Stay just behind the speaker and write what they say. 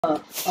Oh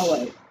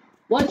wait.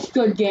 What's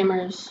good,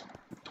 gamers?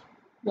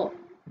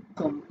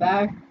 Welcome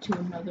back to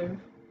another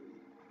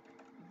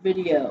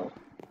video.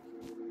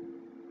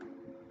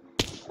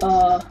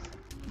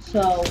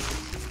 So,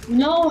 you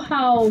know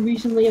how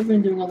recently I've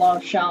been doing a lot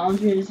of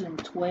challenges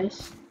and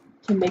twists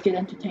to make it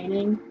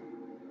entertaining?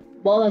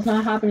 Well, that's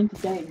not happening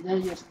today. They're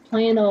just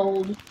plain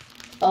old,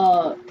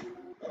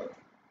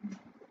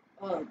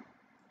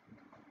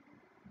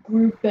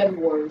 group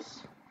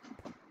Bedwars.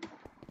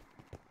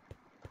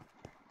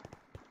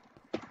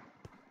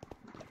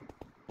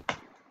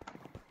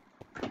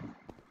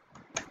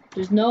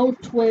 There's no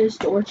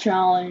twist or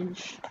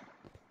challenge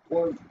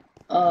or,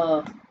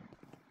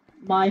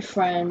 my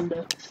friend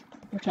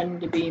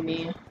pretending to be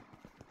me.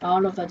 I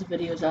don't know if that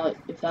video's out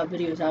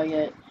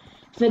yet.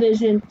 If it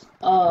isn't,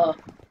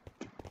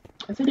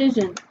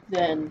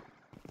 then,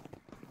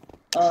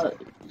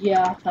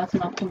 yeah, that's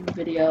an upcoming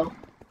video.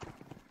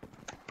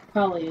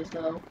 Probably is,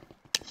 though.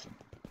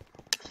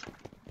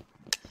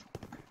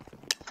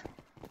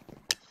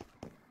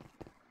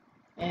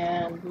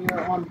 And we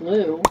are on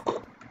blue.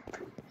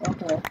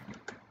 Okay.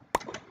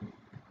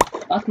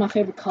 That's my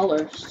favorite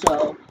color,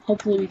 so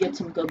hopefully we get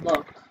some good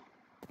luck.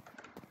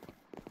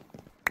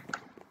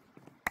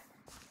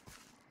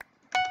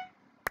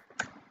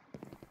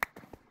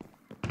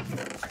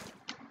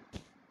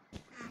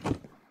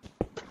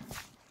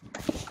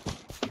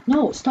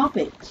 No, stop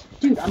it!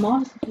 Dude, I'm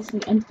honestly placing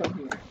the end zone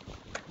here.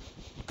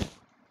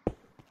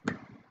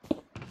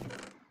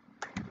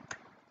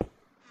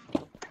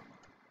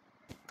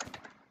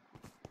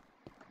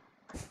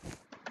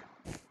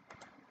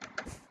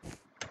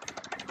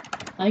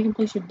 Now you can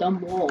place your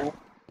dumb wall.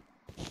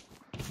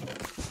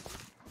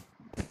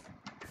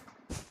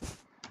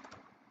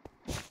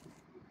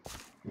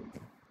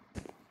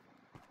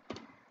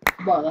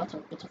 Wow,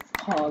 it's a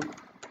hog.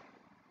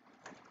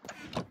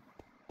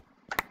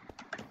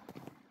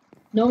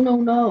 No, no,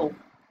 no.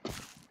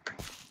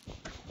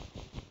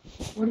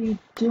 What are you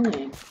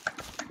doing?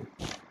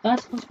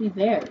 That's supposed to be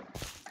there.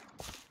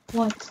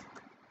 What?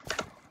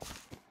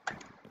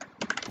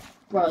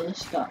 Bro,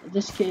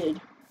 this kid.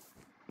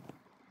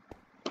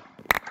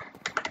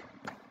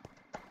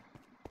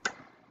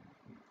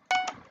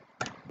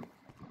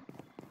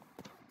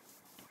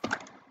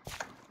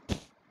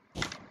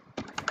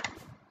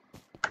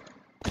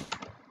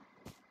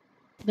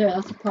 There,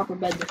 that's a proper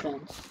bed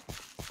defense.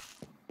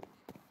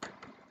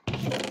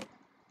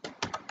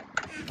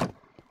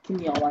 Give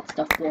me all that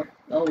stuff for.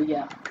 Oh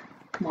yeah.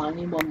 Come on, I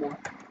need one more.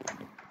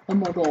 One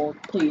more gold,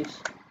 please.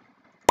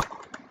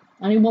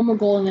 I need one more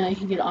gold and then I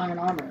can get iron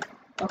armor.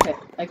 Okay,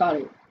 I got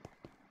it.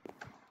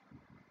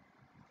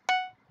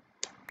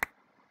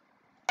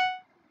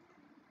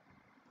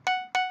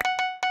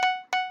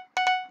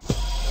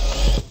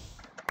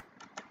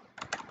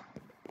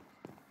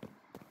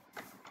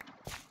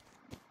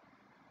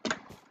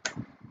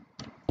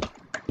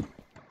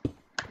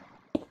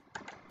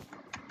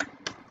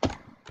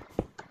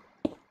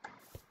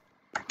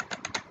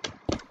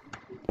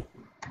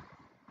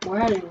 We're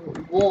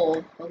adding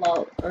wool a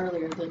lot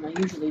earlier than I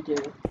usually do.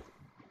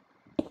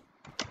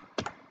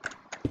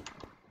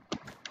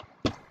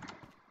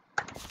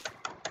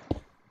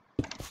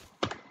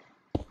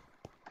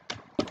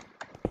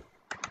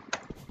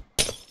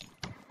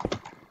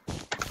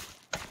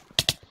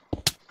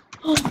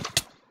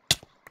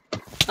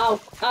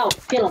 Ow, ow,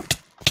 get him.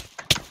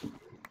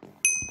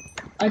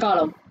 I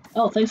got him.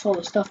 Oh, thanks for all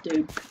the stuff,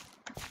 dude.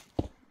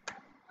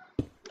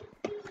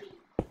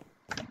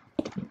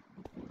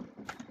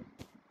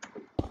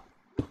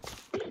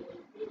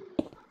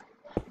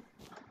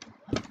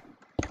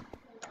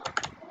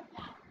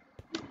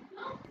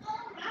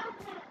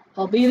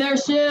 I'll be there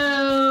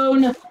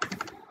soon!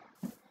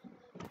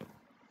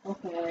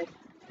 Okay.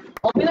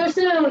 I'll be there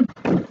soon!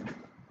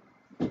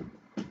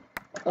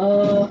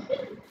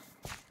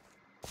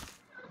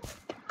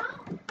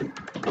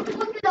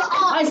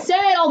 I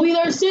said I'll be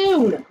there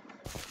soon!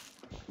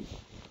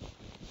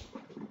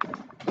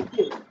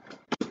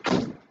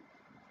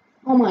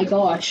 Oh my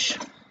gosh.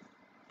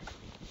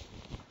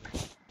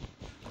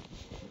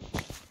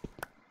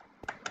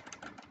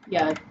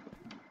 Yeah.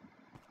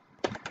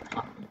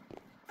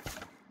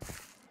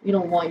 You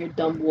don't want your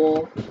dumb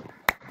wool.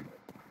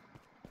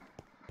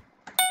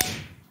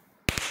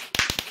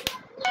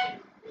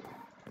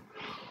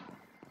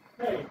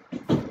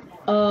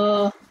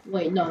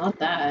 Wait, no, not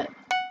that.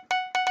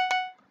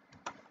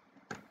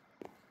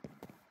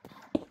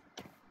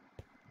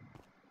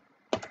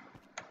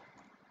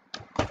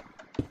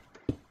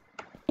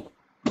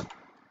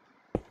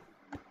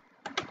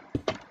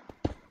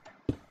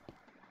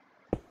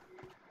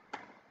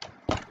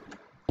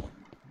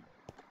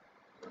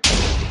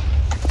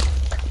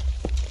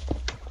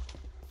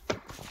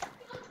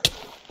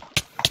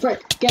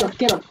 Frick,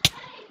 get him.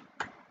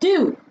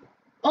 Dude!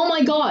 Oh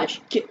my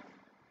gosh!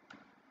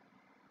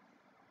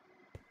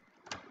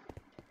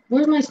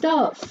 Where's my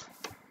stuff?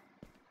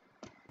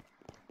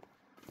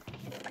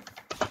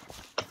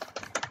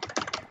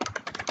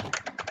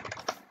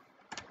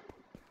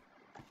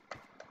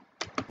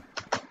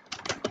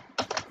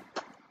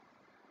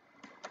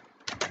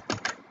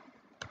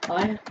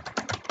 I'm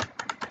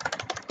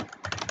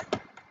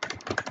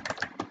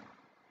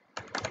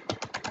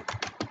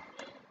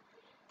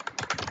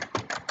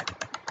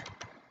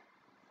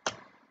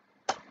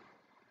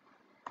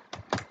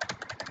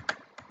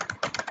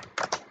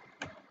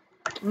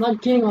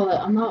not getting all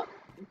that. I'm not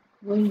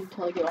waiting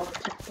until I get all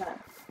that stuff back.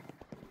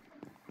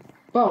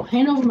 Bro,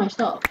 hand over my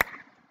stuff.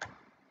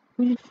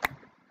 Did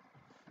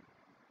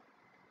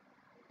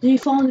he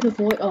fall into the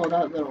void? Oh,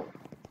 that little.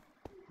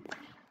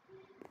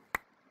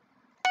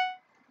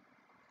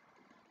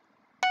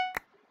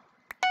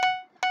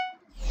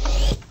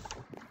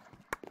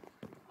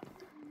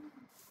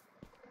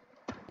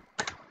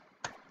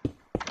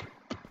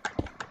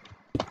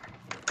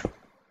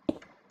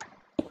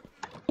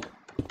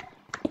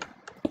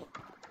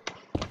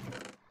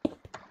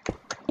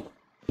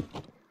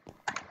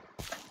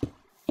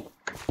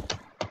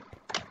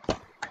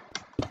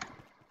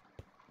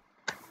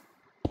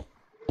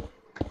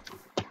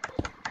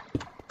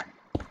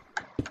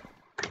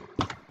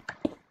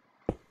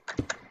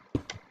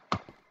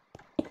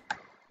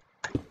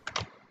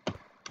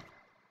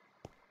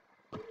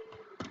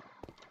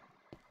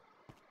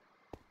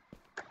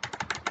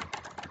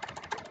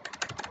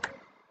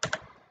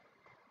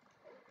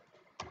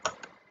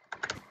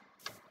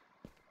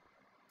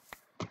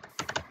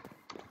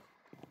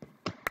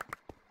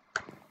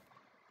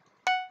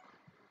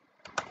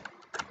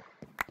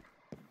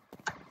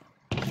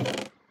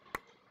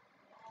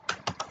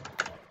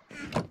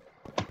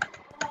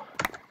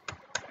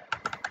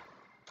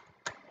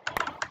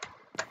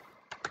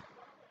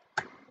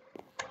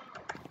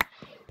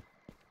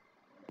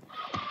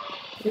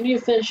 We need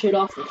to finish it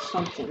off with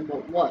something,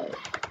 but what?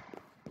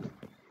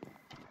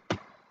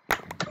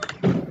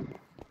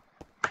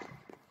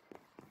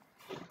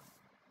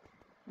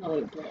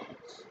 Another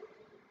bullets.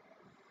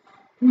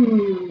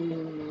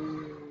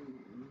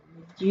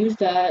 Use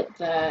that.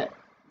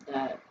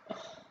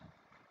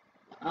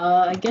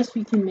 I guess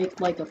we can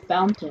make like a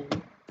fountain.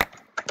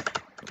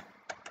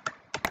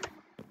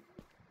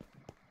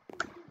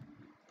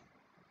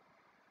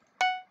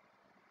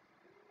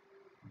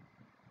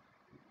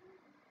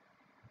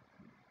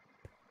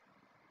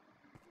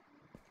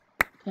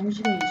 I'm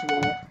just gonna use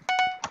wool.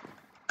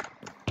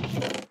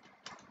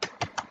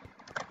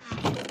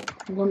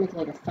 I'm gonna make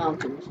like a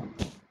fountain or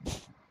something.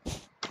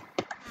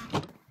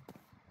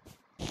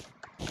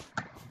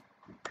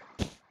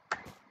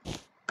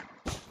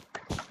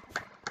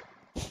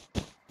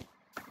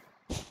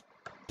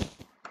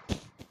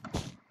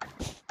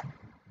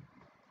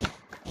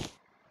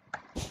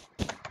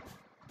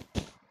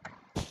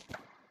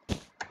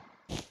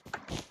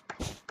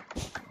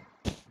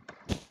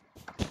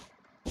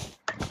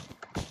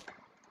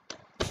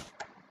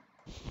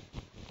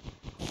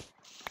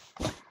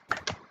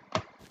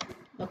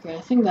 Okay,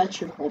 I think that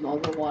should hold all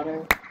the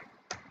water.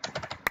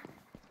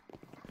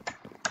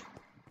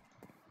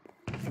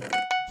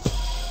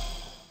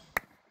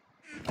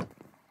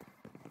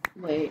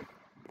 Wait,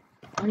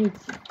 I need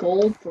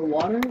gold for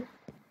water?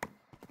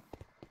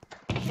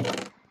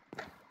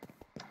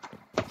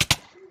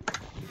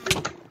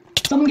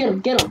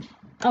 Someone get him!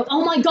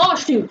 Oh my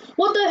gosh, dude!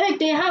 What the heck?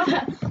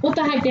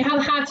 They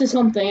have hacks or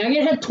something. I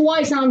get hit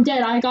twice and I'm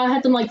dead. I got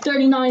hit them like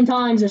 39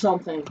 times or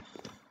something.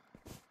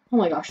 Oh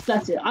my gosh,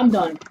 that's it. I'm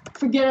done.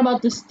 Forget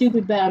about this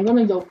stupid bed. I'm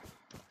gonna go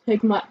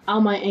take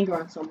out my anger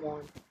on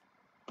someone.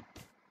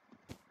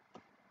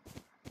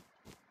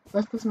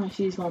 First person I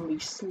see is gonna be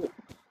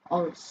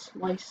I'll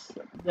slice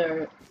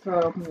their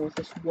throat open with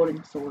this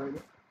wooden sword.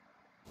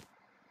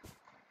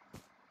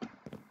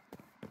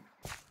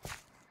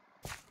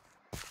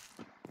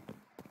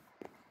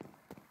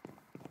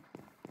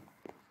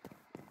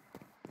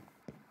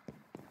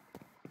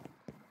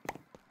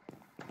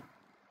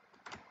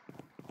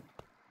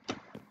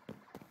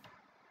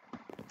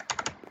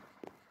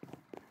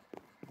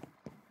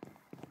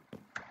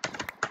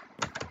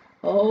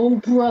 Oh,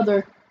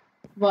 brother.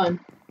 Run.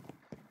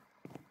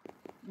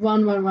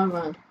 Run, run, run,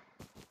 run.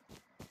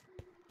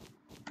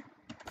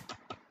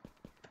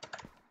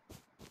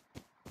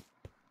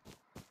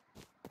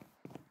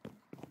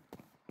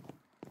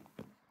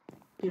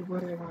 Dude, where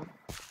did I run?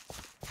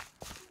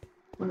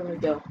 Where did I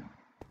go?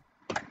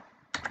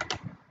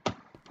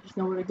 There's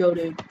nowhere to go,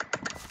 dude.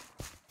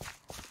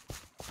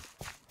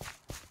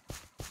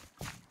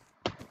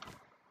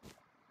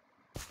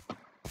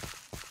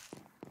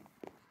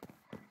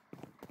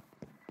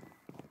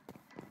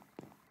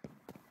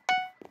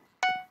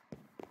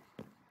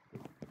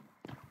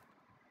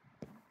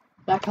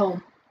 Back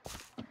home.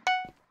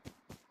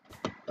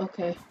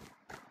 Okay.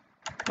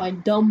 My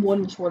dumb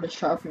wooden sword is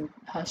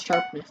has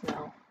sharpness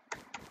now.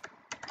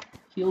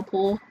 Heal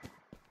pool.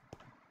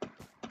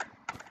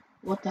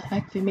 What the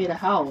heck? They made a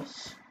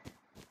house.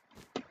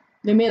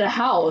 They made a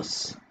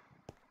house.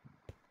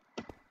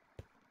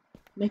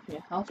 Make me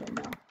a house right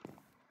now.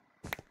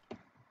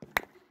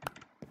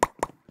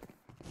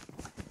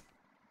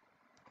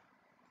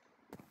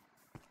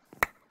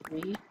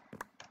 Me.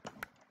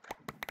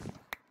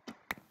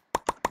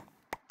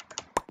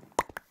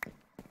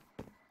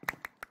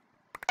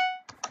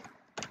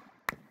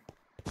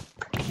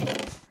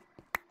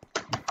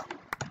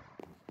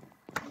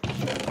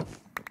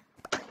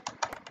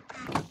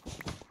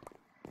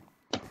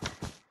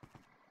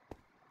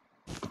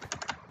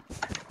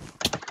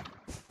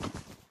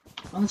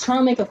 I was trying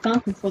to make a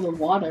fountain for the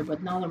water,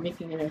 but now they're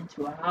making it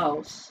into a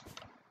house.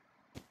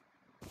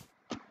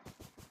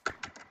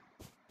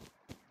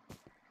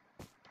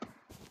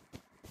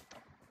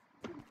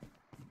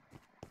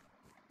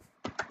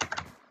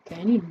 Okay,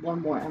 I need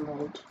one more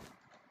emerald.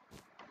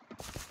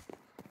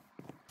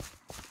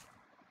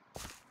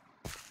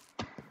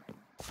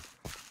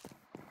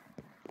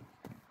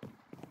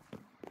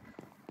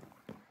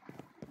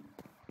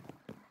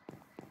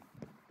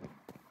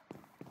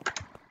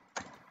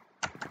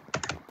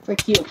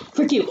 Frick you,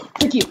 frick you,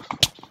 frick you.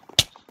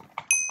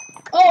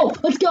 Oh,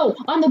 let's go.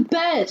 I'm the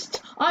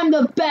best. I'm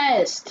the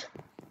best.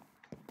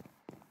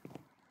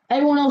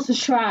 Everyone else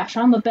is trash.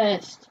 I'm the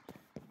best.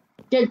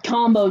 Get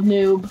comboed,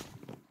 noob.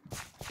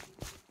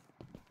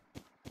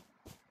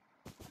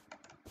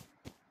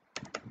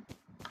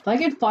 If I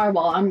get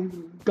fireball,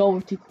 I'm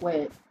going to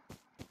quit.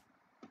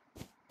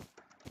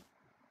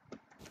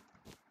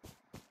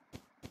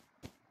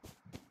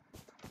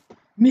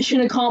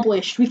 Mission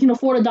accomplished. We can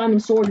afford a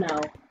diamond sword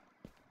now.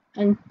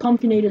 And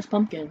Pumpkinator's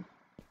pumpkin.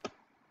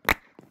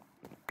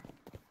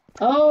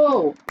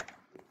 Oh!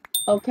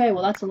 Okay,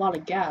 well that's a lot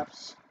of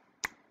gaps.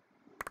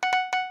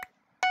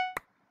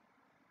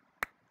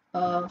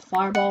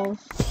 Fireballs.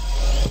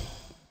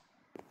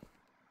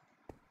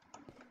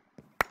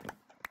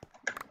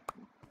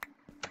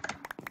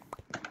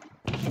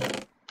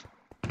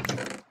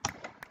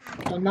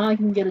 So now I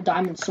can get a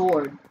diamond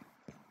sword.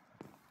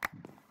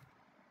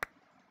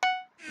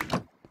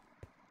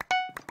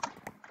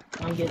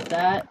 I get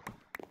that.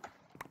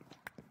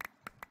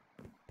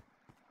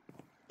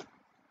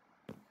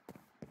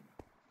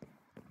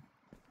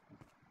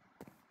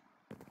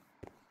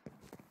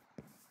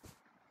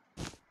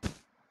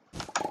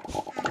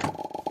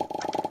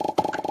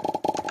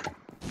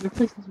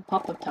 Replacing some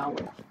pop-up towers.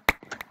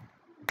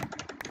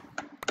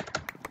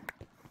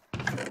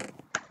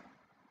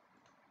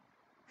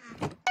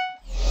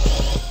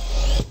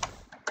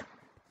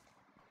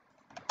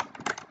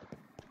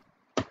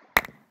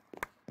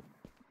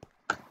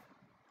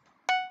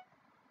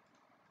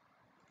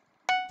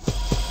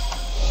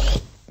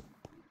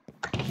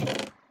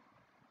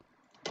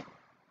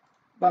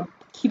 But I'm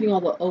keeping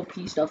all the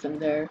OP stuff in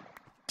there.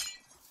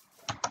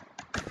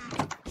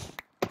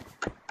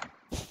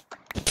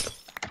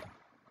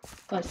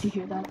 Guys, do you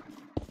hear that?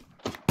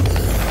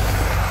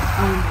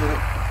 I knew it.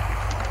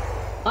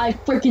 I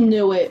freaking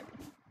knew it.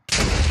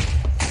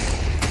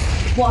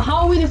 Well, how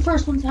are we the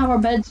first ones to have our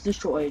beds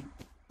destroyed?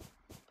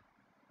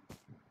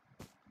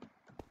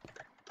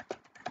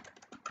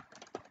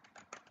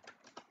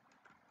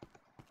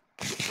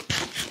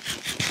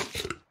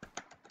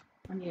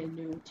 I need a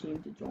new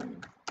team to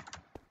join.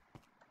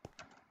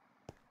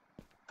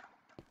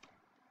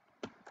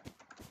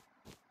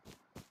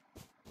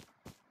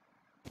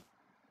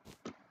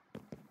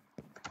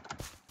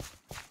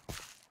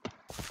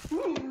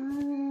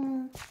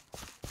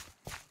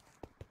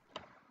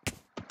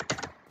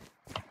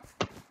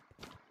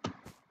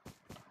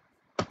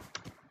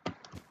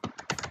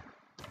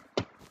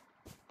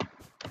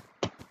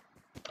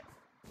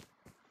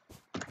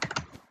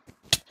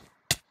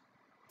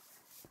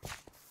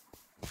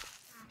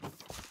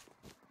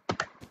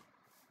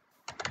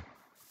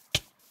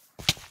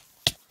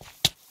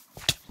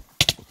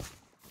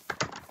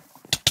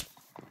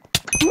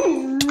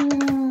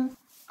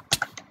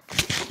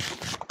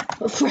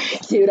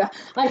 Frick, dude,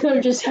 I could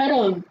have just hit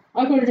him.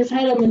 I could have just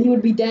hit him and he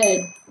would be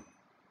dead.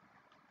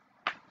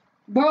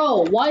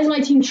 Bro, why is my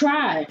team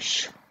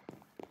trash?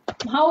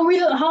 How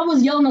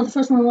was Yellow the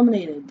first one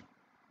eliminated?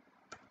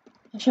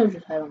 I should have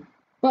just hit him.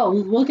 Bro,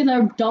 look at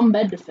their dumb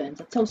bed defense.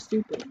 That's so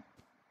stupid.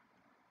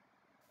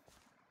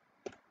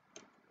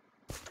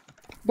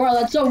 Bro,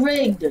 that's so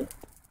rigged.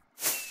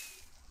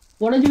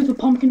 What do I do with the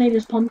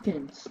Pumpkinator's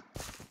pumpkins?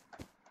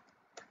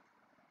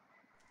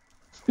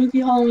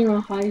 Spooky Halloween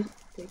on high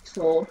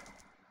pixel.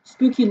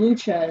 Spooky loot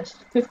chest.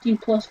 15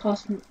 plus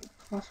costume.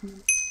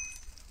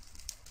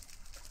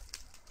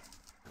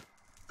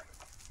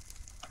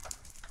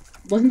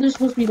 Wasn't there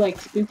supposed to be like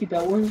spooky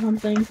Bedwars or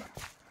something?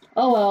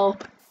 Oh well.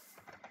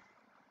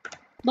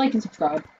 Like and subscribe.